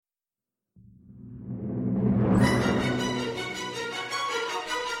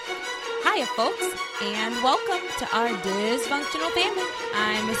folks, and welcome to our dysfunctional family.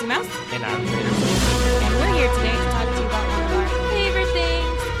 I'm Missy Mouse. And I'm Trader. And we're here today to talk to you about one of our favorite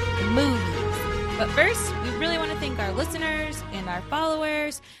things, movies. But first, we really want to thank our listeners and our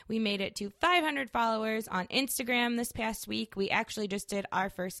followers. We made it to 500 followers on Instagram this past week. We actually just did our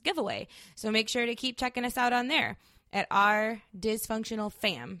first giveaway. So make sure to keep checking us out on there at our dysfunctional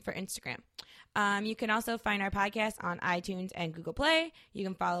fam for Instagram. You can also find our podcast on iTunes and Google Play. You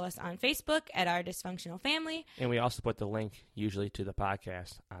can follow us on Facebook at Our Dysfunctional Family. And we also put the link usually to the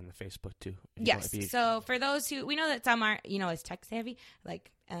podcast on the Facebook too. Yes. So for those who, we know that some are, is tech savvy,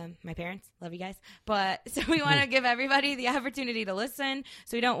 like my parents. Love you guys. But so we want to give everybody the opportunity to listen.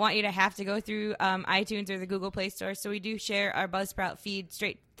 So we don't want you to have to go through iTunes or the Google Play Store. So we do share our Buzzsprout feed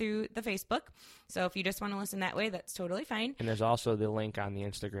straight through the Facebook. So if you just want to listen that way, that's totally fine. And there's also the link on the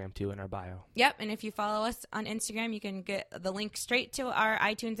Instagram too in our bio. Yep. And if you follow us on Instagram, you can get the link straight to our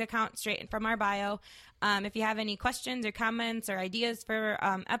iTunes account, straight from our bio. If you have any questions or comments or ideas for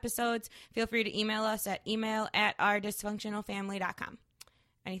episodes, feel free to email us at email@ourdysfunctionalfamily.com.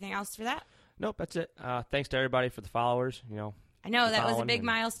 Anything else for that? Nope, that's it. Thanks to everybody for the followers. I know that was a big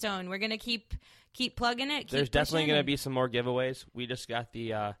milestone. We're gonna keep plugging it. There's definitely gonna be some more giveaways. We just got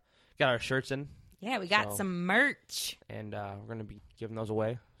got our shirts in. Yeah, we got some merch, and we're gonna be giving those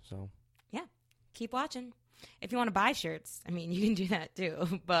away. So yeah, keep watching. If you want to buy shirts, you can do that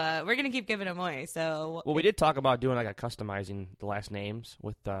too. But we're gonna keep giving them away. So we did talk about doing customizing the last names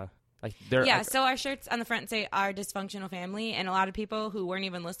with so our shirts on the front say Our Dysfunctional Family, and a lot of people who weren't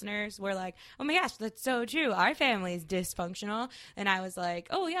even listeners were like, oh my gosh, that's so true. Our family is dysfunctional. And I was like,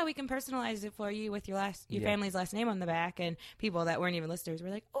 oh yeah, we can personalize it for you with your family's last name on the back. And people that weren't even listeners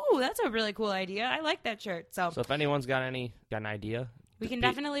were like, oh, that's a really cool idea. I like that shirt. So if anyone's got an idea, we can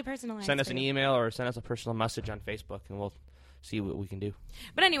definitely personalize. Send us an email or send us a personal message on Facebook, and we'll see what we can do.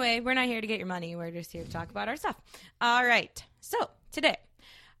 But anyway, we're not here to get your money. We're just here to talk about our stuff. All right. So today,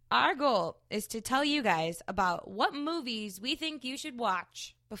 our goal is to tell you guys about what movies we think you should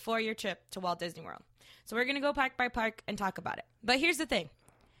watch before your trip to Walt Disney World. So we're going to go park by park and talk about it. But here's the thing.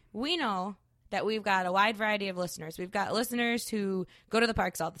 We know that we've got a wide variety of listeners. We've got listeners who go to the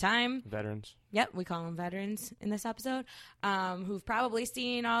parks all the time. Veterans. Yep, we call them veterans in this episode, who've probably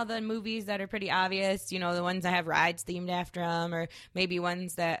seen all the movies that are pretty obvious, the ones that have rides themed after them, or maybe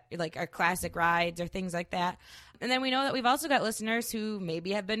ones that are classic rides or things like that. And then we know that we've also got listeners who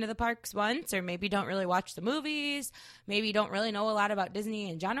maybe have been to the parks once, or maybe don't really watch the movies, maybe don't really know a lot about Disney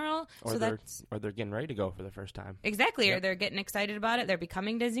in general. Or they're getting ready to go for the first time. Exactly, yep. Or they're getting excited about it. They're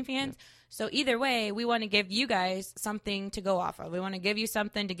becoming Disney fans. Yep. So either way, we want to give you guys something to go off of. We want to give you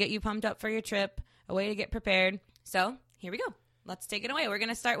something to get you pumped up for your trip, a way to get prepared. So here we go. Let's take it away. We're going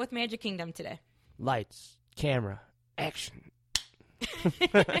to start with Magic Kingdom today. Lights, camera, action.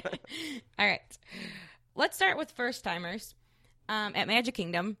 All right. Let's start with first-timers. At Magic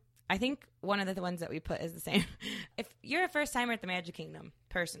Kingdom, I think one of the ones that we put is the same. If you're a first-timer at the Magic Kingdom,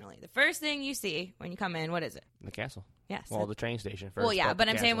 personally, the first thing you see when you come in, what is it? The castle. Yes. Well, the train station first. Well, yeah, but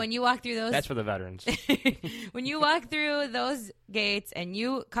I'm saying when you walk through those... That's for the veterans. When you walk through those gates and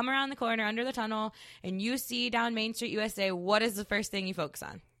you come around the corner under the tunnel and you see down Main Street, USA, what is the first thing you focus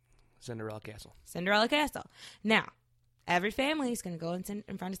on? Cinderella Castle. Cinderella Castle. Now... every family is going to go in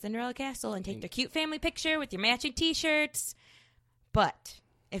front of Cinderella Castle and take their cute family picture with your matching T-shirts. But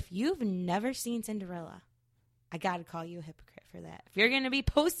if you've never seen Cinderella, I got to call you a hypocrite for that. If you're going to be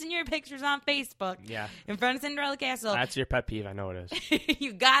posting your pictures on Facebook in front of Cinderella Castle. That's your pet peeve. I know it is.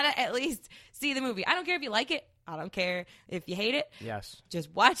 You got to at least see the movie. I don't care if you like it. I don't care if you hate it. Yes.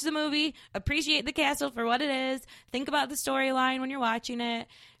 Just watch the movie. Appreciate the castle for what it is. Think about the storyline when you're watching it.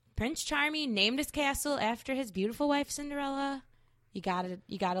 Prince Charming named his castle after his beautiful wife Cinderella. You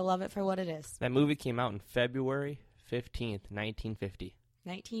gotta love it for what it is. That movie came out in February 15th, 1950.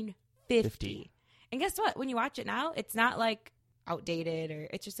 1950. And guess what? When you watch it now, it's not outdated, or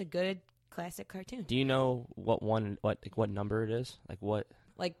it's just a good classic cartoon. Do you know what number it is?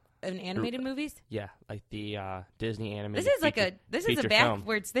 In animated movies? Yeah, like the Disney animated. This is a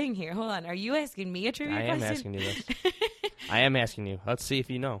backwards thing here. Hold on. Are you asking me a trivia question? I am asking you this. I am asking you. Let's see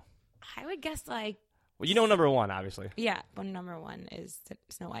if you know. I would guess Well, you know number one, obviously. Yeah, but number one is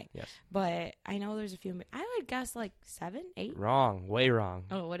Snow White. Yes. But I know there's a few. I would guess 7, 8. Wrong. Way wrong.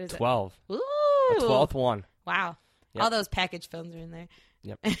 Oh, what is 12. it? 12. Ooh. The 12th one. Wow. Yep. All those package films are in there.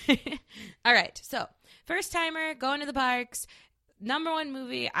 Yep. All right. So, first timer, going to the parks. Number one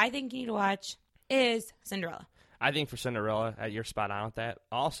movie I think you need to watch is Cinderella. I think for Cinderella, you're spot on with that.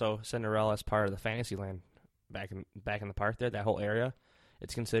 Also, Cinderella is part of the Fantasyland back in the park there, that whole area.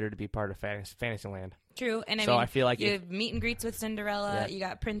 it's considered to be part of Fantasyland. True, and I feel like you have meet and greets with Cinderella. You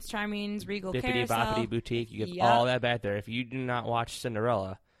got Prince Charming's Regal Bippity Carousel, Boppity Boutique. You get all that back there. If you do not watch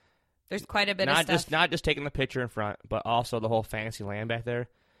Cinderella, there's quite a bit of stuff. Not just taking the picture in front, but also the whole Fantasyland back there.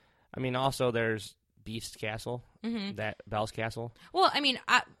 I mean, also there's Beast Castle, that Belle's Castle. Well, I mean,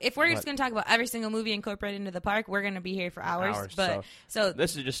 if we're just going to talk about every single movie incorporated into the park, we're going to be here for hours. But so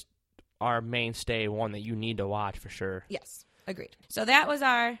this is just our mainstay one that you need to watch for sure. Yes. Agreed. So that was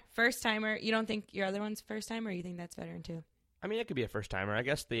our first timer. You don't think your other one's first timer, or you think that's veteran too? I mean, it could be a first timer. I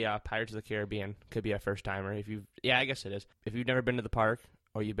guess the Pirates of the Caribbean could be a first timer. I guess it is. If you've never been to the park,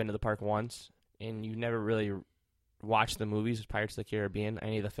 or you've been to the park once, and you've never really watched the movies, Pirates of the Caribbean,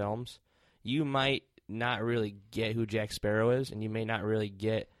 any of the films, you might not really get who Jack Sparrow is, and you may not really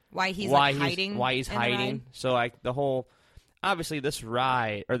get why he's hiding. Why he's hiding. So like the whole, obviously this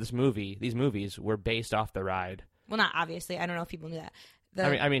ride or these movies were based off the ride. Well, not obviously. I don't know if people knew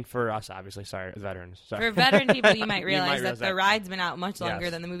that. I mean, for us, obviously. Sorry, veterans. Sorry. For veteran people, you might realize that the ride's been out much longer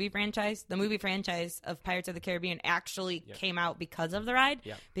than the movie franchise. The movie franchise of Pirates of the Caribbean actually came out because of the ride,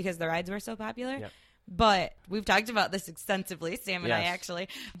 because the rides were so popular. Yep. But we've talked about this extensively, Sam and I actually.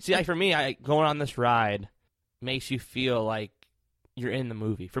 See, like for me, going on this ride makes you feel like you're in the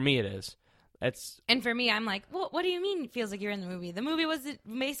movie. For me, it is. And for me, I'm like, well, what do you mean it feels like you're in the movie? The movie was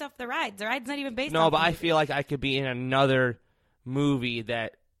based off the ride. The ride's not even based off No, but the movie. I feel like I could be in another movie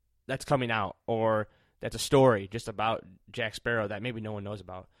that's coming out, or that's a story just about Jack Sparrow that maybe no one knows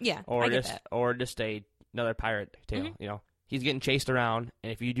about. Yeah, or I get that. Or just another pirate tale. You know, he's getting chased around,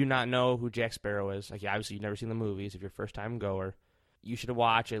 and if you do not know who Jack Sparrow is, like obviously you've never seen the movies, if you're a first time goer, you should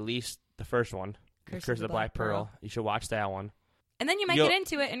watch at least the first one, Curse of the Black Pearl. You should watch that one. And then you might get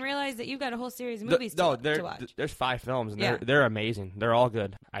into it and realize that you've got a whole series of movies to watch. There's 5 films, and they're amazing. They're all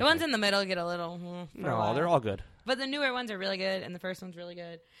good. The ones in the middle get a little... No, they're all good. But the newer ones are really good, and the first one's really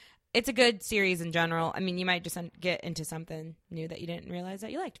good. It's a good series in general. I mean, you might just get into something new that you didn't realize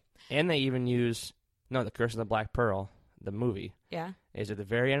that you liked. And they even use... No, The Curse of the Black Pearl, the movie. Yeah. Is at the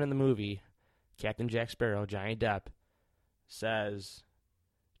very end of the movie, Captain Jack Sparrow, Johnny Depp, says,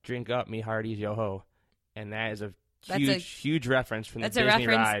 "Drink up, me hearties, yo-ho." And that is a huge reference from the Disney ride. That's a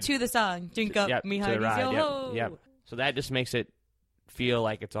reference to the song, "Drink Up, Me Hearties, Yo-Ho." Yep. So that just makes it feel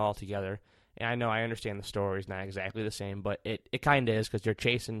like it's all together. And I know I understand the story's not exactly the same, but it kind of is because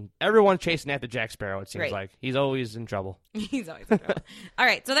everyone's chasing after Jack Sparrow, it seems like. He's always in trouble. He's always in trouble. All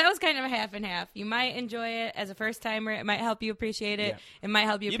right, so that was kind of a half and half. You might enjoy it as a first-timer. It might help you appreciate it. Yeah. It might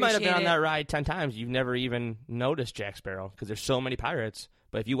help you appreciate it. You might have been on that ride 10 times. You've never even noticed Jack Sparrow because there's so many pirates.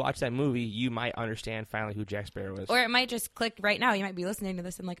 But if you watch that movie, you might understand finally who Jack Sparrow is. Or it might just click right now. You might be listening to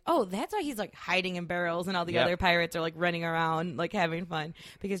this and like, oh, that's why he's like hiding in barrels and all the other pirates are like running around like having fun.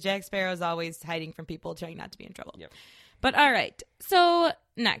 Because Jack Sparrow's always hiding from people trying not to be in trouble. Yep. But all right. So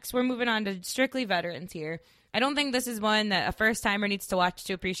next, we're moving on to strictly veterans here. I don't think this is one that a first-timer needs to watch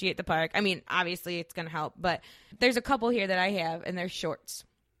to appreciate the park. I mean, obviously it's going to help. But there's a couple here that I have, and they're shorts.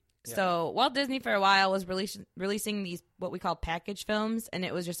 Yeah. So Walt Disney for a while was releasing these what we call package films, and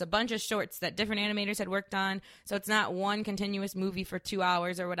it was just a bunch of shorts that different animators had worked on. So it's not one continuous movie for 2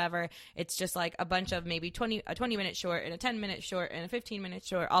 hours or whatever. It's just like a bunch of maybe a 20-minute short and a 10-minute short and a 15-minute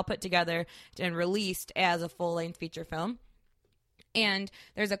short all put together and released as a full-length feature film. And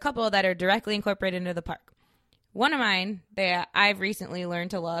there's a couple that are directly incorporated into the park. One of mine that I've recently learned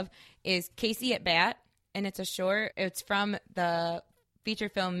to love is Casey at Bat, and it's a short. It's from the feature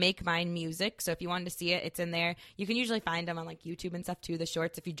film Make Mine Music. So if you wanted to see it, it's in there. You can usually find them on like YouTube and stuff too, the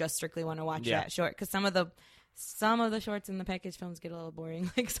shorts, if you just strictly want to watch that short. Because some of the shorts in the package films get a little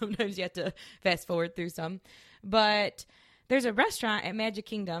boring. Like sometimes you have to fast forward through some. But there's a restaurant at Magic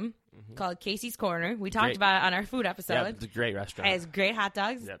Kingdom called Casey's Corner. We talked about it on our food episode. Yeah, it's a great restaurant. It has great hot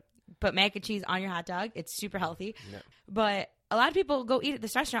dogs. Yep. Put mac and cheese on your hot dog. It's super healthy. Yep. But a lot of people go eat at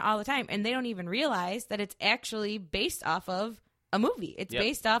this restaurant all the time, and they don't even realize that it's actually based off of a movie. It's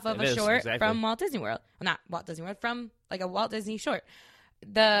based off of a short from Walt Disney World. Well, not Walt Disney World, from like a Walt Disney short.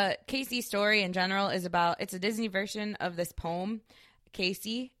 The Casey story in general is it's a Disney version of this poem,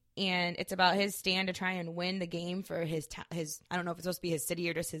 Casey, and it's about his stand to try and win the game for his I don't know if it's supposed to be his city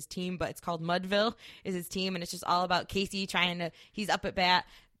or just his team, but it's called Mudville is his team, and it's just all about Casey he's up at bat,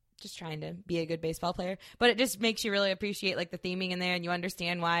 just trying to be a good baseball player. But it just makes you really appreciate like the theming in there, and you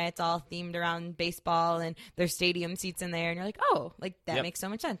understand why it's all themed around baseball and there's stadium seats in there, and you're like, oh, like that makes so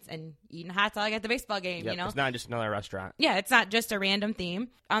much sense. And eating a hot dog at the baseball game, you know? It's not just another restaurant. Yeah, it's not just a random theme.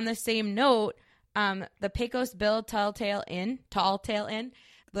 On the same note, the Pecos Bill Tall Tale Inn,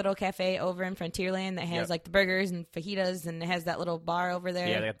 little cafe over in Frontierland that has like the burgers and fajitas, and it has that little bar over there.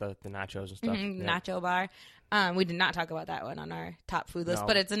 Yeah, they got the nachos and stuff. Nacho bar. We did not talk about that one on our top food list, No.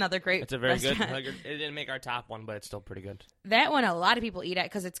 but it's another great It's a very good. restaurant. It didn't make our top one, but it's still pretty good. That one, a lot of people eat at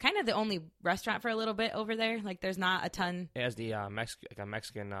because it's kind of the only restaurant for a little bit over there. Like, there's not a ton It has the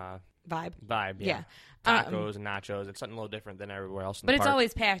Mexican vibe. vibe. Yeah. Tacos and nachos. It's something a little different than everywhere else in But the it's park.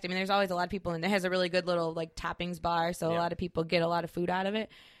 always packed. I mean, there's always a lot of people, and it has a really good little, like, toppings bar, so a Yeah. lot of people get a lot of food out of it.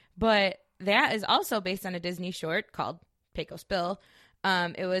 But that is also based on a Disney short called Pecos Bill.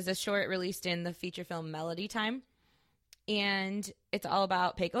 It was a short released in the feature film Melody Time. And it's all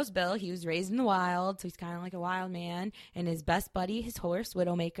about Pecos Bill. He was raised in the wild, so he's kind of like a wild man. And his best buddy, his horse,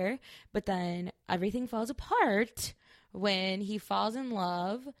 Widowmaker. But then everything falls apart when he falls in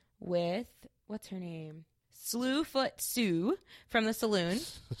love with, what's her name? Slewfoot Sue from the saloon.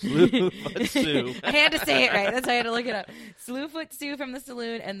 Slewfoot Sue. I had to say it right. That's why I had to look it up. Slewfoot Sue from the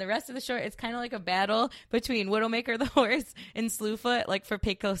saloon, and the rest of the short, it's kind of like a battle between Widowmaker the horse and Slewfoot, like for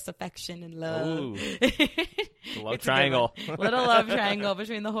Pecos affection and love. Ooh. It's Love a good triangle. one. Little love triangle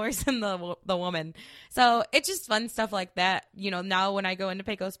between the horse and the woman. So it's just fun stuff like that. You know, now when I go into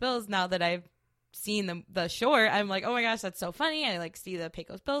Pecos Bills, now that I've seen the short, I'm like, oh my gosh, that's so funny. I like see the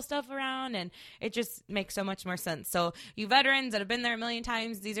Pecos Bill stuff around, and it just makes so much more sense. So you veterans that have been there a million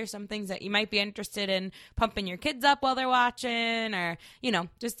times, these are some things that you might be interested in pumping your kids up while they're watching, or, you know,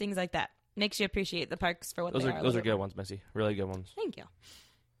 just things like that. Makes you appreciate the parks for what Those they are are. those are good ones, Missy. Really good ones. Thank you.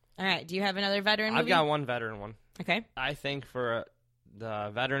 All right. Do you have another veteran I've movie? got one veteran one. Okay. I think for the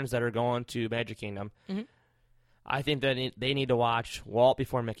veterans that are going to Magic Kingdom, Mhm. I think that they need to watch Walt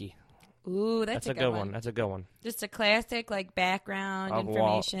Before Mickey. Ooh, that's a good one. That's a good one. Just a classic, like, background Of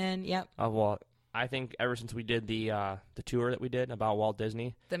information. Yep. Of Walt. I think ever since we did the tour that we did about Walt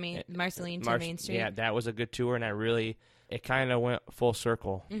Disney, The Marceline to Main Street. Yeah, that was a good tour, and it kind of went full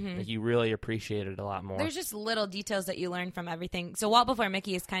circle. Mhm. Like, you really appreciated it a lot more. There's just little details that you learn from everything. So Walt Before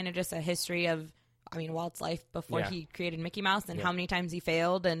Mickey is kind of just a history of, I mean, Walt's life before Yeah. he created Mickey Mouse, and Yep. how many times he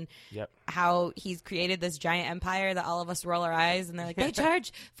failed, and Yep. how he's created this giant empire that all of us roll our eyes, and they're like, they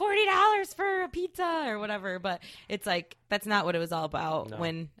charge $40 for a pizza or whatever. But it's like, that's not what it was all about No.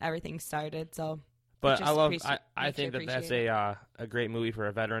 when everything started. So, But just I love. appreciate- I makes you think that's appreciate a great movie for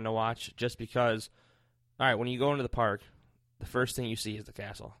a veteran to watch, just because. All right, when you go into the park, the first thing you see is the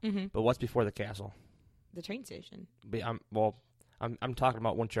castle. hmm But what's before the castle? the train station. I'm talking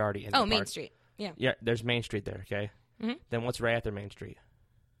about once you're already in. Oh, the Main park. Street. Yeah. Yeah, there's Main Street there. Okay. Mhm. Then what's right after Main Street?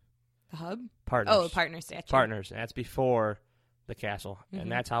 The hub? Partners. Oh, partner statue. Partners. And that's before the castle, Mhm.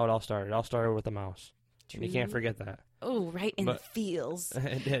 and that's how it all started. It all started with the mouse. And you can't True. forget that. Oh, right in But- the feels.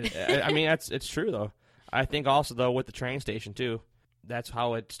 It did. I mean, it's true though. I think also though with the train station too, that's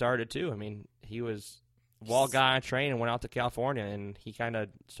how it started too. I mean, Walt got on a train and went out to California, and he kind of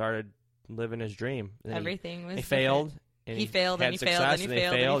started living his dream. And Everything was He different. failed. And He failed, had and he failed, success, and he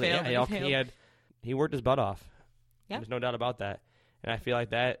failed, and he failed, Yeah, and he failed. he worked his butt off. Yeah. There's no doubt about that. And I feel like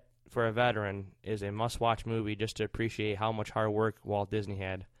that for a veteran is a must-watch movie just to appreciate how much hard work Walt Disney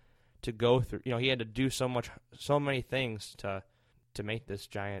had to go through. You know, he had to do so many things to make this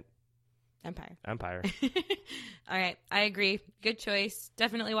giant Empire. empire. All right, I agree. Good choice.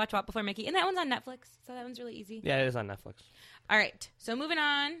 Definitely watch Walt Before Mickey. And that one's on Netflix, so that one's really easy. Yeah, it is on Netflix. All right, so moving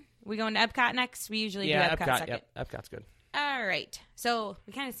on. We going to Epcot next? We usually do Epcot second. Yep, Epcot's good. All right. So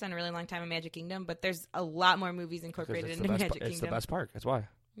we kind of spent a really long time in Magic Kingdom, but there's a lot more movies incorporated into Magic Kingdom. It's the best park. That's why.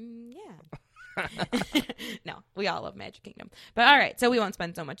 Yeah. No, we all love Magic Kingdom. But all right, so we won't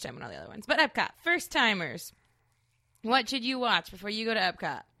spend so much time on all the other ones. But Epcot, first timers. What should you watch before you go to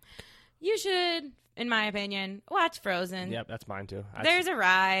Epcot? You should, in my opinion, watch Frozen. Yep, that's mine too. There's a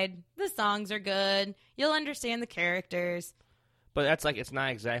ride. The songs are good. You'll understand the characters. But that's like it's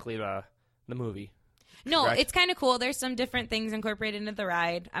not exactly the movie. No, Correct. it's kind of cool. There's some different things incorporated into the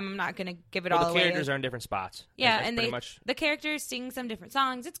ride. I'm not going to give it all The away. characters are in different spots. Yeah, That's and pretty much. the characters sing some different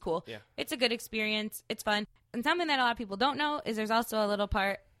songs. It's cool. Yeah. It's a good experience. It's fun. And something that a lot of people don't know is there's also a little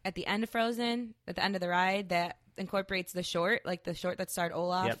part at the end of Frozen, at the end of the ride, that incorporates the short, like the short that starred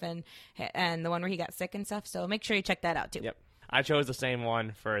Olaf and the one where he got sick and stuff. So make sure you check that out too. Yep, I chose the same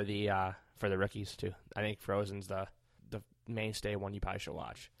one for the rookies too. I think Frozen's the mainstay one you probably should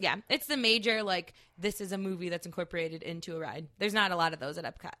watch. Yeah, it's the major, like, this is a movie that's incorporated into a ride. There's not a lot of those at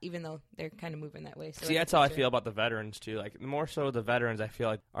Epcot, even though they're kind of moving that way. So See, that's how I feel about the veterans too. Like more so, the veterans I feel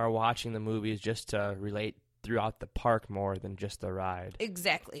like are watching the movies just to relate throughout the park more than just the ride.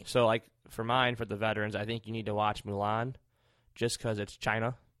 Exactly. So, like for the veterans, I think you need to watch Mulan, just because it's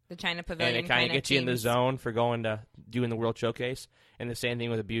China. The China Pavilion. And it kind of gets you in the themes. zone for going to doing the World Showcase. And the same thing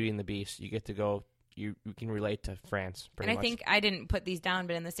with the Beauty and the Beast. You get to go you can relate to France pretty And I much. think I didn't put these down,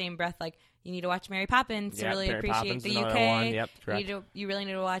 but in the same breath, like, you need to watch Mary Poppins to really Mary appreciate Poppins the is UK. another one. Yep, correct. You really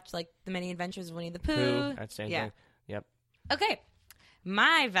need to watch, like, The Many Adventures of Winnie the Pooh, Pooh. that same thing. Yep. Okay.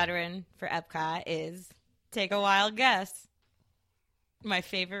 My veteran for Epcot is, take a wild guess, my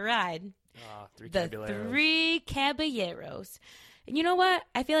favorite ride. Three The Caballeros. Three Caballeros. And you know what?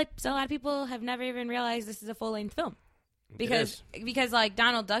 I feel like a lot of people have never even realized this is a full-length film. Because like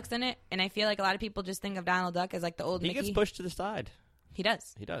Donald Duck's in it, and I feel like a lot of people just think of Donald Duck as like the old He Mickey. gets pushed to the side. He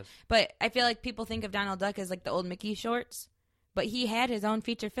does. He does. But I feel like people think of Donald Duck as like the old Mickey shorts. But he had his own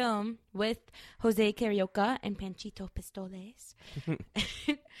feature film with Jose Carioca and Panchito Pistoles.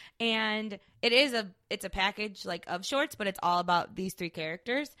 And it's a package like of shorts, but it's all about these three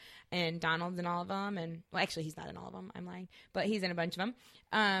characters. And Donald's in all of them. And well, actually, he's not in all of them. I'm lying. But he's in a bunch of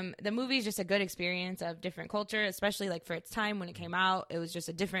them. The movie is just a good experience of different culture, especially like for its time when it came out. It was just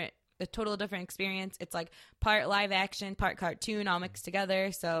a total different experience. It's like part live action, part cartoon, all mixed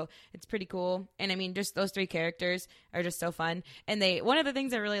together. So it's pretty cool. And I mean, just those three characters are just so fun. And one of the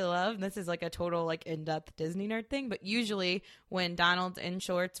things I really love, and this is like a total like in-depth Disney nerd thing, but usually when Donald's in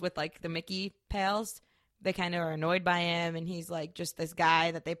shorts with like the Mickey pals, they kind of are annoyed by him. And he's like just this guy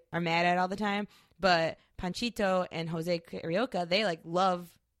that they are mad at all the time. But Panchito and Jose Carioca, they like love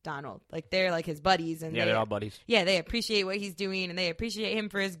Donald. Like they're like his buddies. And they're all buddies. Yeah, they appreciate what he's doing and they appreciate him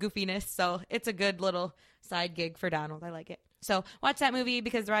for his goofiness. So it's a good little side gig for Donald. I like it. So watch that movie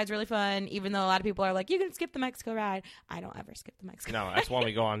because the ride's really fun. Even though a lot of people are like, you can skip the Mexico ride. I don't ever skip the Mexico No, ride. that's one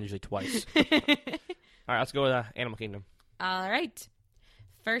we go on usually twice. All right, let's go with Animal Kingdom. All right.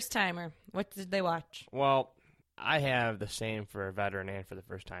 First timer. What did they watch? Well, I have the same for a veteran and for the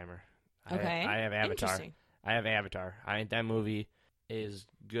first timer. Okay. I have Avatar. Interesting. I have Avatar. I think that movie is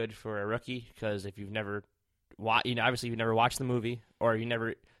good for a rookie because if you've never obviously you've never watched the movie or you've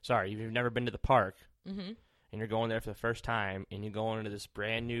never been to the park Mm-hmm. and you're going there for the first time and you're going into this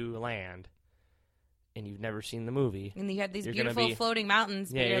brand new land and you've never seen the movie. And you have these You're beautiful be, floating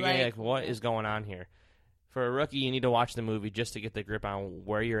mountains. Yeah, but you're gonna be like, what is going on here? For a rookie, you need to watch the movie just to get the grip on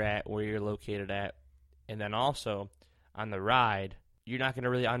where you're at, where you're located at. And then also, on the ride, you're not going to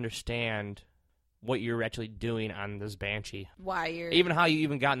really understand what you're actually doing on this Banshee. Why you're... Even how you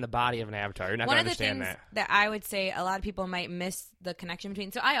even got in the body of an Avatar. You're not going to understand One of the that. things that I would say a lot of people might miss the connection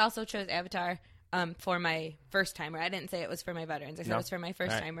between... So I also chose Avatar for my first timer. I didn't say it was for my veterans. I said it was for my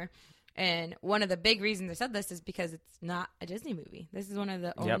first timer. And one of the big reasons I said this is because it's not a Disney movie. This is one of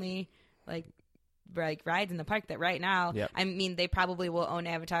the only like rides in the park that right now, I mean, they probably will own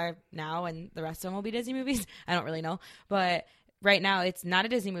Avatar now and the rest of them will be Disney movies. I don't really know. But right now, it's not a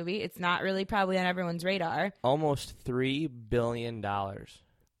Disney movie. It's not really probably on everyone's radar. Almost $3 billion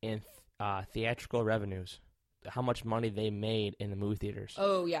in theatrical revenues. How much money they made in the movie theaters.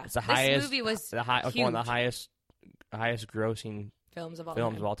 Oh, yeah. It's the this highest, movie was one of the highest grossing films of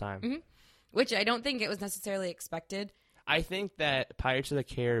all time. Mm-hmm. Which I don't think it was necessarily expected. I think that Pirates of the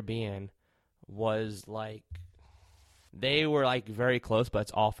Caribbean was like, they were like very close, but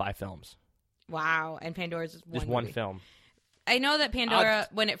it's all 5 films. Wow. And Pandora's just one film. I know that Pandora,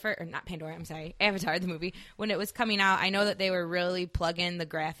 Avatar, the movie, when it was coming out, I know that they were really plugging the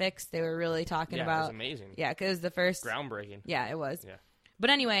graphics. They were really talking about... it was amazing. Yeah, because it was the first... Groundbreaking. Yeah, it was. Yeah.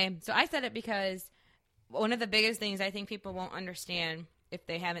 But anyway, so I said it because one of the biggest things I think people won't understand if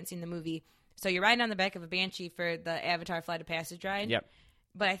they haven't seen the movie... So you're riding on the back of a Banshee for the Avatar Flight of Passage ride. Yep.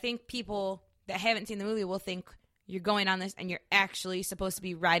 But I think people that haven't seen the movie will think you're going on this and you're actually supposed to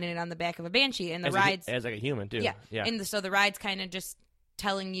be riding it on the back of a Banshee. And the ride's... As like a human, too. Yeah. And so the ride's kind of just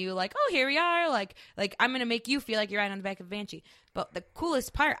telling you, like, oh, here we are. Like I'm going to make you feel like you're riding on the back of a Banshee. But the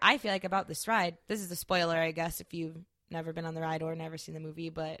coolest part, I feel like, about this ride... This is a spoiler, I guess, if you've never been on the ride or never seen the movie.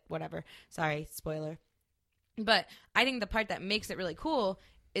 But whatever. Sorry, spoiler. But I think the part that makes it really cool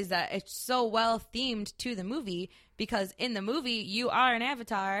is that it's so well themed to the movie because in the movie you are an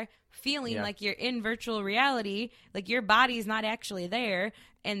avatar feeling like you're in virtual reality, like your body's not actually there,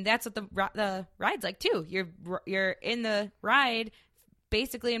 and that's what the ride's like too. You're in the ride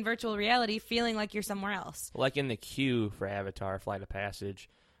basically in virtual reality feeling like you're somewhere else. Like in the queue for Avatar Flight of Passage,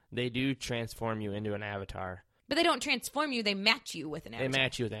 they do transform you into an avatar. But they don't transform you, they match you with an avatar. They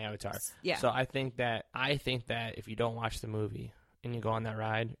match you with an avatar. Yeah. So I think that if you don't watch the movie and you go on that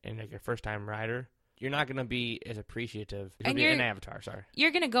ride and like your first time rider, you're not going to be as appreciative. You'll be an avatar, sorry. You're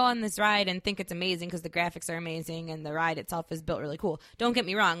going to go on this ride and think it's amazing because the graphics are amazing and the ride itself is built really cool. Don't get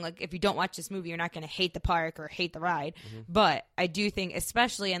me wrong. Like, if you don't watch this movie, you're not going to hate the park or hate the ride. Mm-hmm. But I do think,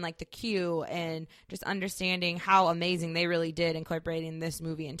 especially in like the queue and just understanding how amazing they really did incorporating this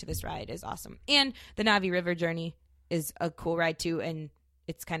movie into this ride is awesome. And the Navi River journey is a cool ride too. And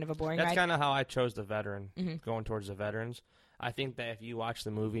it's kind of a boring That's ride. kind of how I chose the veteran, Mm-hmm. going towards the veterans. I think that if you watch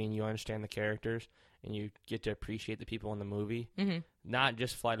the movie and you understand the characters and you get to appreciate the people in the movie, Mm-hmm. not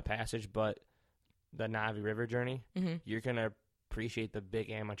just Flight of Passage, but the Navi River journey, Mm-hmm. you're going to appreciate the big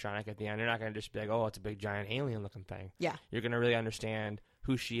animatronic at the end. You're not going to just be like, oh, it's a big giant alien looking thing. Yeah. You're going to really understand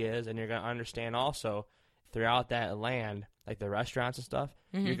who she is, and you're going to understand also throughout that land, like the restaurants and stuff,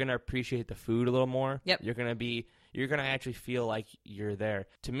 Mm-hmm. you're going to appreciate the food a little more. Yep. You're going to actually feel like you're there.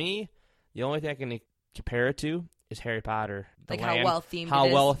 To me, the only thing I can compare it to is Harry Potter. The Like land, how well themed how it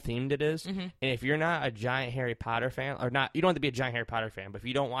is. well themed it is. Mm-hmm. And if you're not a giant Harry Potter fan, or not, you don't have to be a giant Harry Potter fan, but if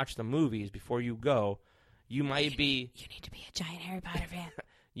you don't watch the movies before you go, you might be. You need to be a giant Harry Potter fan.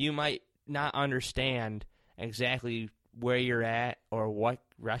 You might not understand exactly where you're at, or what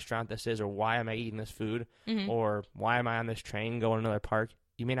restaurant this is, or why am I eating this food, Mm-hmm. or why am I on this train going to another park.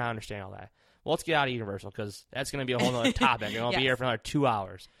 You may not understand all that. Well, let's get out of Universal, because that's going to be a whole other topic, and I'll be Yes. here for another 2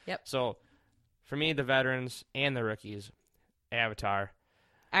 hours. Yep. So, for me, the veterans and the rookies, Avatar.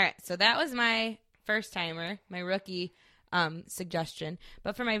 All right, so that was my first timer, my rookie suggestion.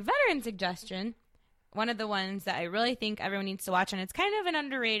 But for my veteran suggestion, one of the ones that I really think everyone needs to watch, and it's kind of an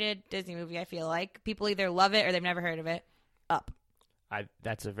underrated Disney movie, I feel like. People either love it or they've never heard of it. Up.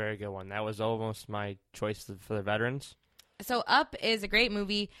 That's a very good one. That was almost my choice for the veterans. So Up is a great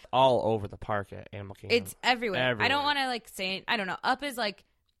movie. All over the park at Animal Kingdom. It's everywhere. I Everywhere. don't want to say, I don't know. Up is like,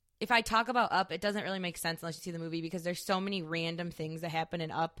 if I talk about Up, it doesn't really make sense unless you see the movie, because there's so many random things that happen in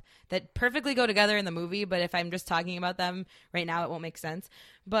Up that perfectly go together in the movie. But if I'm just talking about them right now, it won't make sense.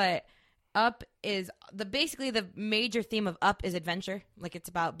 But Up is basically the major theme of Up is adventure. Like, it's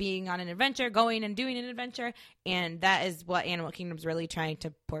about being on an adventure, going and doing an adventure. And that is what Animal Kingdom's really trying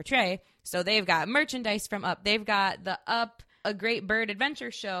to portray. So they've got merchandise from Up. They've got the Up, a great bird adventure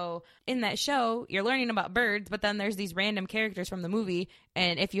show. In that show, you're learning about birds, but then there's these random characters from the movie.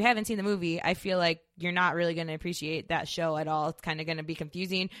 And if you haven't seen the movie, I feel like you're not really going to appreciate that show at all. It's kind of going to be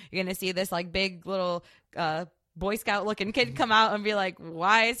confusing. You're going to see this like big little Boy Scout looking kid come out and be like,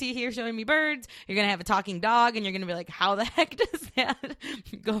 why is he here showing me birds? You're going to have a talking dog, and you're going to be like, how the heck does that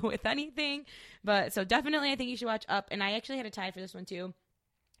go with anything? But so definitely I think you should watch Up. And I actually had a tie for this one too.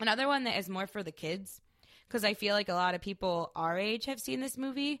 Another one that is more for the kids, because I feel like a lot of people our age have seen this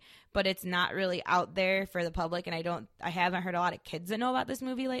movie, but it's not really out there for the public. And I haven't heard a lot of kids that know about this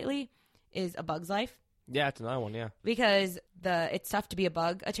movie lately, is A Bug's Life. Yeah, it's another one, yeah. Because It's Tough to Be a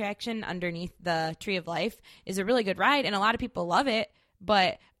Bug attraction underneath the Tree of Life is a really good ride, and a lot of people love it,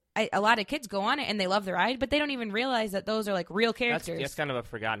 but a lot of kids go on it and they love the ride, but they don't even realize that those are like real characters. That's kind of a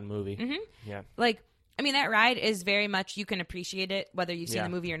forgotten movie. Mm-hmm. Yeah. Like, I mean, that ride is very much, you can appreciate it whether you've seen Yeah. the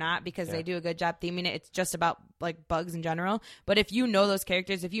movie or not, because Yeah. they do a good job theming it. It's just about like bugs in general. But if you know those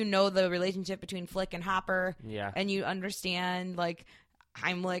characters, if you know the relationship between Flick and Hopper, Yeah. and you understand like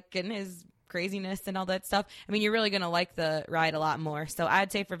Heimlich and his craziness and all that stuff, I mean, you're really going to like the ride a lot more. So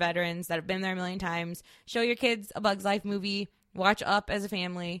I'd say for veterans that have been there a million times, show your kids A Bug's Life movie, watch Up as a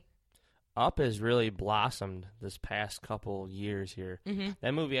family. Up has really blossomed this past couple years here. Mm-hmm.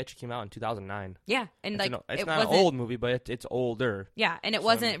 That movie actually came out in 2009. Yeah, and It's, like it's it not an wasn't old movie, but it's older. Yeah, and it So,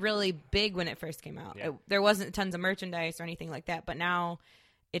 wasn't really big when it first came out. Yeah. There wasn't tons of merchandise or anything like that, but now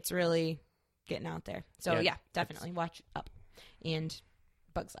it's really getting out there. So Yeah, yeah, definitely watch Up and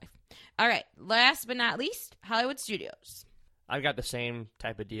Bug's Life. All right, last but not least, Hollywood Studios. I've got the same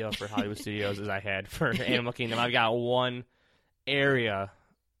type of deal for Hollywood Studios as I had for Animal Kingdom. I've got one area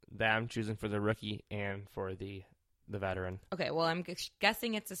that I'm choosing for the rookie and for the veteran. Okay, well, I'm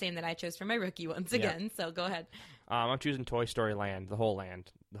guessing it's the same that I chose for my rookie once again, so go ahead. I'm choosing Toy Story Land, the whole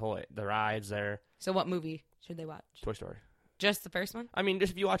land, the rides there. So what movie should they watch? Toy Story. Just the first one? I mean,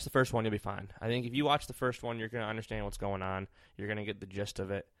 just if you watch the first one, you'll be fine. I think if you watch the first one, you're going to understand what's going on. You're going to get the gist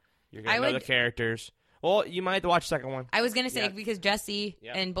of it. You're going to know the characters. Well, you might have to watch the second one. I was going to say, Yeah. because Jesse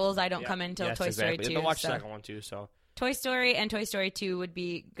Yeah. and Bullseye don't Yeah. come in until Yes, Toy exactly. Story 2. You'll watch so. the second one, too, so... Toy Story and Toy Story 2 would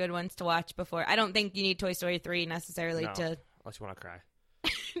be good ones to watch before. I don't think you need Toy Story 3 necessarily No. to... Unless you want to cry.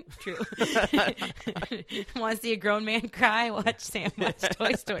 True. Want to see a grown man cry? Watch Sam watch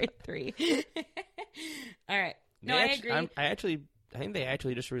Toy Story 3. All right. No, I agree. I think they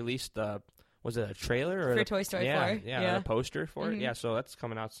actually just released was it a trailer or For Toy Story 4? Yeah, Yeah. a poster for Mhm. it. Yeah, so that's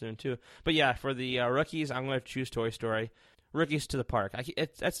coming out soon too. But yeah, for the rookies, I'm going to choose Toy Story. Rookies to the park.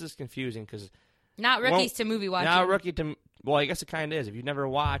 That's just confusing because Not rookies to movie watching. now rookie to I guess it kind of is. If you've never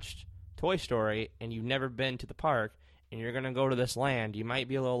watched Toy Story and you've never been to the park and you're going to go to this land, you might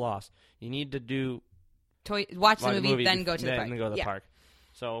be a little lost. You need to do Watch the movie, then go to the then park. go to the Yeah. park.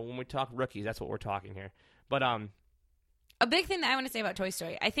 So when we talk rookies, that's what we're talking here. But A big thing that I want to say about Toy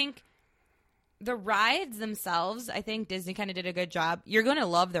Story, I think the rides themselves, I think Disney kind of did a good job. You're going to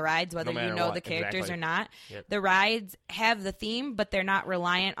love the rides, whether you know the characters or not. Yep. The rides have the theme, but they're not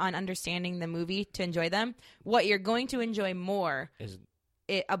reliant on understanding the movie to enjoy them. What you're going to enjoy more is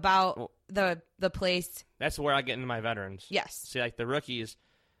about the place. That's where I get into my veterans. Yes. See, like the rookies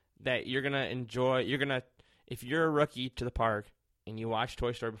that you're going to enjoy, if you're a rookie to the park and you watch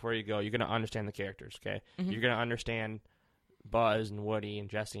Toy Story before you go, you're going to understand the characters, okay? Mm-hmm. You're going to understand Buzz and Woody and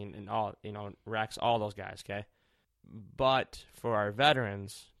Jesse and all, Rex, all those guys, okay? But for our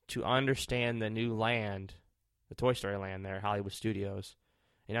veterans to understand the new land, the Toy Story land there, Hollywood Studios,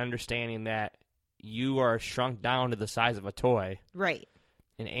 and understanding that you are shrunk down to the size of a toy. Right.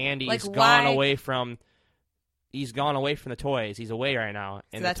 And Andy's gone away from the toys. He's away right now.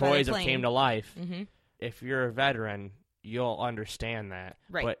 And the toys have came to life. Mm-hmm. If you're a veteran, you'll understand that.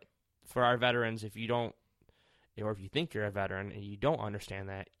 Right. But for our veterans, if you don't, or if you think you're a veteran and you don't understand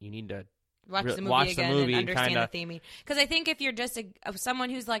that, you need to watch the movie again and understand the theming. Because I think if you're just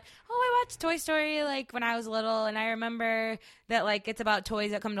someone who's like, oh, I watched Toy Story like when I was little, and I remember that like it's about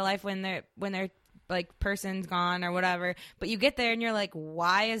toys that come to life when they're like person's gone or whatever. But you get there and you're like,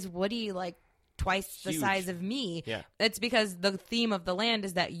 why is Woody like twice the size of me? Yeah. It's because the theme of the land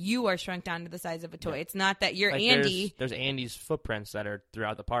is that you are shrunk down to the size of a toy. Yeah. It's not that you're like Andy. There's Andy's footprints that are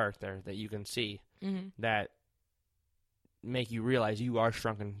throughout the park there that you can see that make you realize you are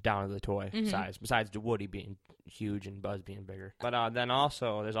shrunken down to the toy size, besides the Woody being huge and Buzz being bigger. But then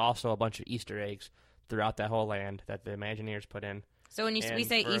also, there's also a bunch of Easter eggs throughout that whole land that the Imagineers put in. So when we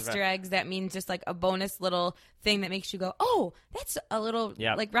say Easter eggs, that means just like a bonus little thing that makes you go, oh, that's a little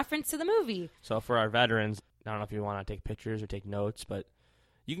like reference to the movie. So for our veterans, I don't know if you want to take pictures or take notes, but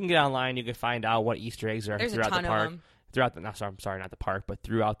you can get online. You can find out what Easter eggs are throughout the park. Throughout the, not the park, but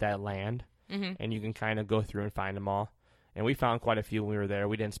throughout that land. Mm-hmm. And you can kind of go through and find them all. And we found quite a few when we were there.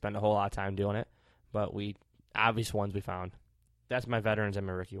 We didn't spend a whole lot of time doing it, but obvious ones we found. That's my veterans and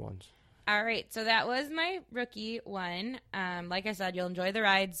my rookie ones. All right, so that was my rookie one. Like I said, you'll enjoy the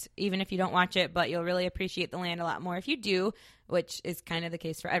rides even if you don't watch it, but you'll really appreciate the land a lot more if you do, which is kind of the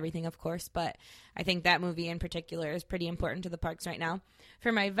case for everything, of course. But I think that movie in particular is pretty important to the parks right now.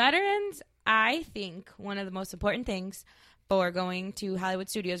 For my veterans, I think one of the most important things for going to Hollywood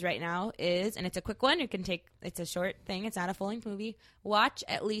Studios right now is, and it's a quick one, it's a short thing, it's not a full-length movie, watch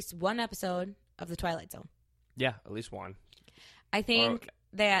at least one episode of The Twilight Zone. Yeah, at least one. I think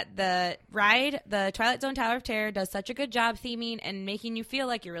that the ride, the Twilight Zone Tower of Terror, does such a good job theming and making you feel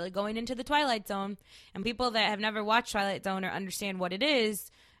like you're really going into the Twilight Zone. And people that have never watched Twilight Zone or understand what it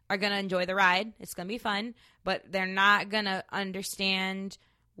is are going to enjoy the ride. It's going to be fun, but they're not going to understand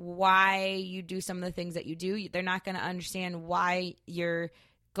why you do some of the things that you do. They're not going to understand why you're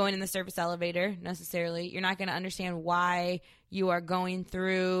going in the service elevator necessarily. You're not going to understand why you are going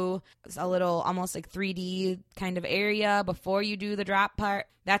through a little almost like 3D kind of area before you do the drop part.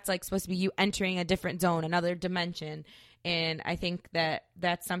 That's like supposed to be you entering a different zone, another dimension. And I think that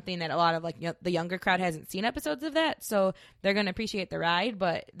that's something that a lot of the younger crowd hasn't seen episodes of that. So they're going to appreciate the ride,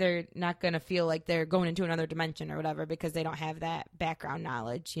 but they're not going to feel like they're going into another dimension or whatever because they don't have that background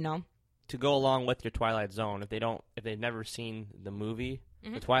knowledge, To go along with your Twilight Zone, if they've never seen the movie,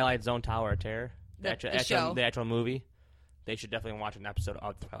 the Twilight Zone Tower of Terror, the actual movie, they should definitely watch an episode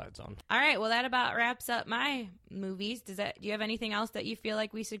of The Twilight Zone. All right, well, that about wraps up my movies. Do you have anything else that you feel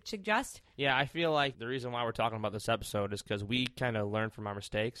like we should suggest? Yeah, I feel like the reason why we're talking about this episode is because we kind of learn from our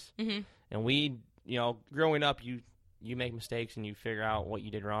mistakes. Mm-hmm. And we, growing up, you make mistakes and you figure out what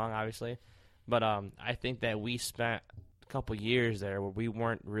you did wrong, obviously. But I think that we spent a couple years there where we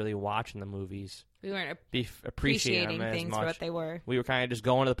weren't really watching the movies. We weren't appreciating them things as much. For what they were. We were kind of just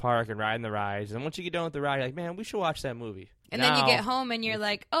going to the park and riding the rides. And once you get done with the ride, you're like, man, we should watch that movie. And then you get home and you're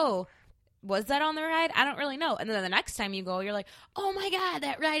like, oh, was that on the ride? I don't really know. And then the next time you go, you're like, oh, my God,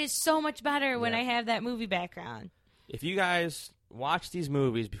 that ride is so much better when I have that movie background. If you guys watch these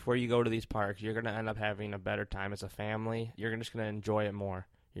movies before you go to these parks, you're going to end up having a better time as a family. You're just going to enjoy it more.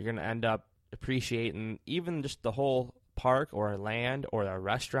 You're going to end up appreciating even just the whole park or land or a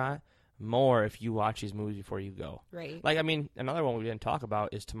restaurant more if you watch these movies before you go. Right. Like, I mean, another one we didn't talk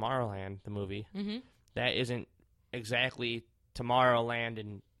about is Tomorrowland, the movie. Mm-hmm. That isn't exactly Tomorrowland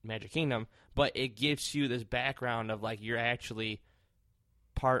in Magic Kingdom, but it gives you this background of, like, you're actually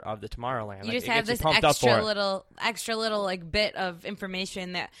part of the Tomorrowland. You just have this extra little like bit of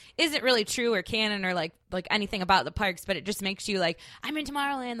information that isn't really true or canon or like anything about the parks, but it just makes you like, I'm in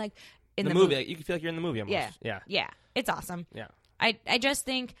Tomorrowland, like in the movie. Like, you can feel like you're in the movie almost. Yeah. It's awesome. Yeah. I just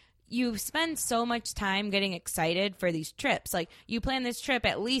think you spend so much time getting excited for these trips. Like, you plan this trip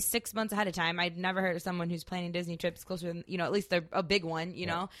at least 6 months ahead of time. I'd never heard of someone who's planning Disney trips closer than, at least a big one,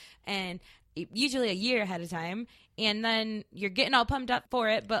 know? And usually a year ahead of time, and then you're getting all pumped up for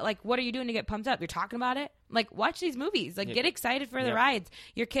it. But like, what are you doing to get pumped up? You're talking about it. Like, watch these movies. Like, get excited for the rides.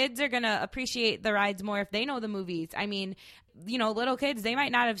 Your kids are gonna appreciate the rides more if they know the movies. I mean, you know, little kids, they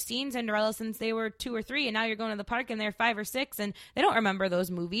might not have seen Cinderella since they were 2 or 3, and now you're going to the park and they're 5 or 6, and they don't remember those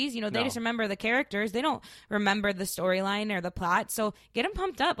movies. You know, they just remember the characters. They don't remember the storyline or the plot. So get them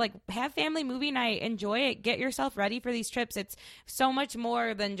pumped up. Like, have family movie night. Enjoy it. Get yourself ready for these trips. It's so much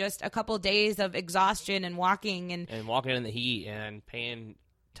more than just a couple days of exhaustion and walking and walking in the heat and paying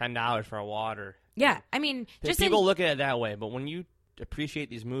 $10 for a water. Yeah, I mean, just people look at it that way, but when you appreciate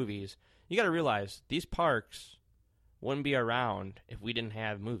these movies, you got to realize these parks wouldn't be around if we didn't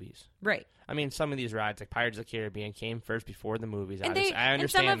have movies. Right. I mean, some of these rides, like Pirates of the Caribbean, came first before the movies. And I understand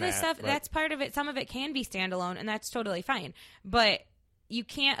and some of that, the stuff, that's part of it. Some of it can be standalone, and that's totally fine. But you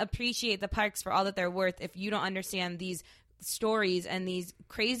can't appreciate the parks for all that they're worth if you don't understand these stories and these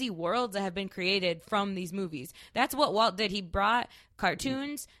crazy worlds that have been created from these movies. That's what Walt did. He brought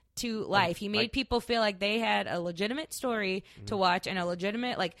cartoons to life. He made people feel like they had a legitimate story to watch and a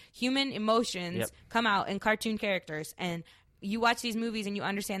legitimate, like, human emotions come out in cartoon characters. And you watch these movies and you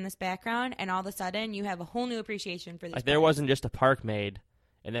understand this background, and all of a sudden you have a whole new appreciation for these Like, there wasn't just a park made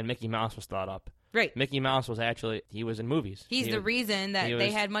and then Mickey Mouse was thought up. Right. Mickey Mouse was actually, he was in movies. He's the reason that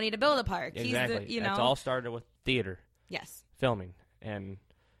they had money to build a park. Exactly. He's the, you know. It's all started with theater. Yes. Filming. And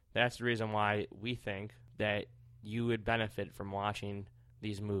that's the reason why we think that you would benefit from watching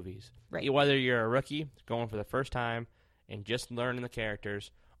these movies. Right. Whether you're a rookie going for the first time and just learning the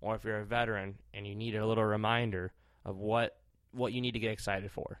characters, or if you're a veteran and you need a little reminder of what you need to get excited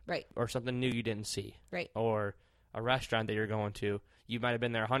for. Right. Or something new you didn't see. Right. Or a restaurant that you're going to. You might have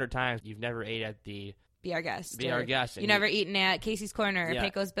been there 100 times. You've never ate at the Be Our Guest. Be Our Guest. You never eaten at Casey's Corner or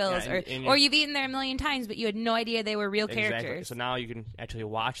Pecos Bills. Yeah, or you've eaten there a million times, but you had no idea they were real characters. So now you can actually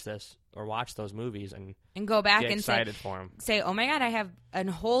watch this or watch those movies and go back get and excited for them. Say, oh my God, I have a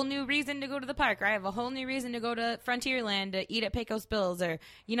whole new reason to go to the park, or I have a whole new reason to go to Frontierland to eat at Pecos Bills, or,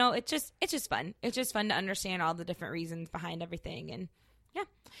 you know, it's just fun. It's just fun to understand all the different reasons behind everything. And yeah.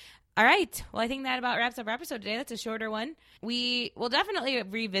 All right. Well, I think that about wraps up our episode today. That's a shorter one. We will definitely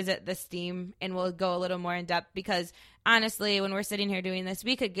revisit this theme, and we'll go a little more in depth, because honestly, when we're sitting here doing this,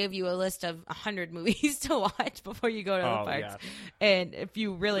 we could give you a list of 100 movies to watch before you go to the parks. Yeah. And if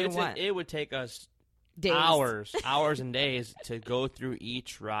you really want, it would take us days. hours and days to go through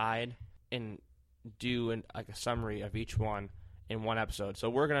each ride and do a summary of each one in one episode. So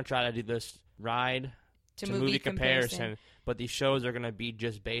we're going to try to do this ride to movie comparison. But these shows are going to be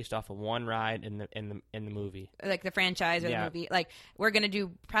just based off of one ride in the movie, like the franchise or the movie. Like, we're going to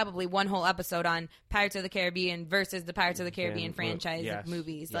do probably one whole episode on Pirates of the Caribbean versus the Pirates of the Caribbean franchise of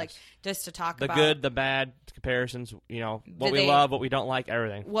movies. Yes. Like, just to talk about the good, the bad comparisons. You know, what we love, what we don't like,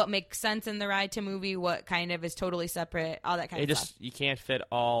 everything. What makes sense in the ride to movie, what kind of is totally separate, all that kind of stuff. You can't fit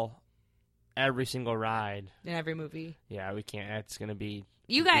every single ride in every movie. Yeah, we can't. It's going to be.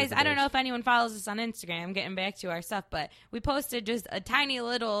 You guys, I don't know if anyone follows us on Instagram, getting back to our stuff, but we posted just a tiny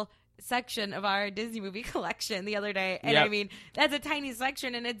little section of our Disney movie collection the other day. And I mean, that's a tiny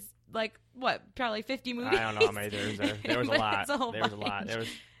section, and it's like, what, probably 50 movies? I don't know how many there was there. There was a lot. There was a lot. There was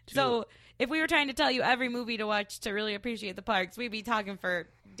So if we were trying to tell you every movie to watch to really appreciate the parks, we'd be talking for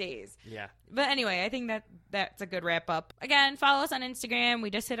days. Yeah. But anyway, I think that's a good wrap up. Again, follow us on Instagram. We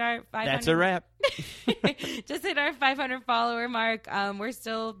just hit our 500. That's a wrap. Just hit our 500 follower mark. We're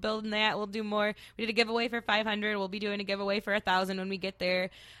still building that. We'll do more. We did a giveaway for 500. We'll be doing a giveaway for 1,000 when we get there.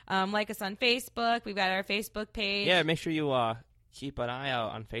 Like us on Facebook. We've got our Facebook page. Yeah, make sure you keep an eye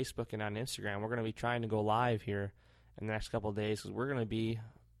out on Facebook and on Instagram. We're going to be trying to go live here in the next couple of days, because we're going to be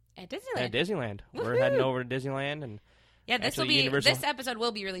at Disneyland. Woohoo! We're heading over to Disneyland, and yeah, this episode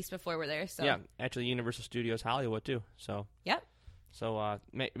will be released before we're there. So yeah, actually, Universal Studios Hollywood too. So yep. So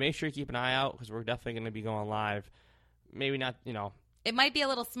make sure you keep an eye out, because we're definitely going to be going live. Maybe not, you know. It might be a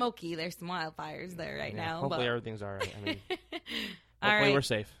little smoky. There's some wildfires there right now. Hopefully everything's all right. I mean, all hopefully we're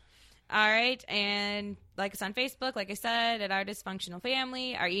safe. All right, and like us on Facebook, like I said, at Our Dysfunctional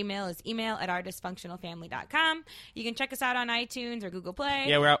Family. Our email is email@ourdysfunctionalfamily.com. You can check us out on iTunes or Google Play.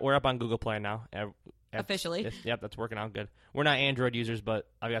 Yeah, we're up on Google Play now. Officially. Yep, that's working out good. We're not Android users, but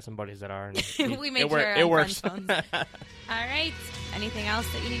I've got some buddies that are. And we make sure it works. Phones. All right. Anything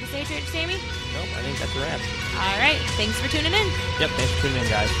else that you need to say, Sammy? Nope, I think that's a wrap. All right. Thanks for tuning in. Yep, thanks for tuning in,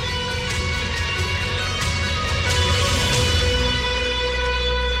 guys.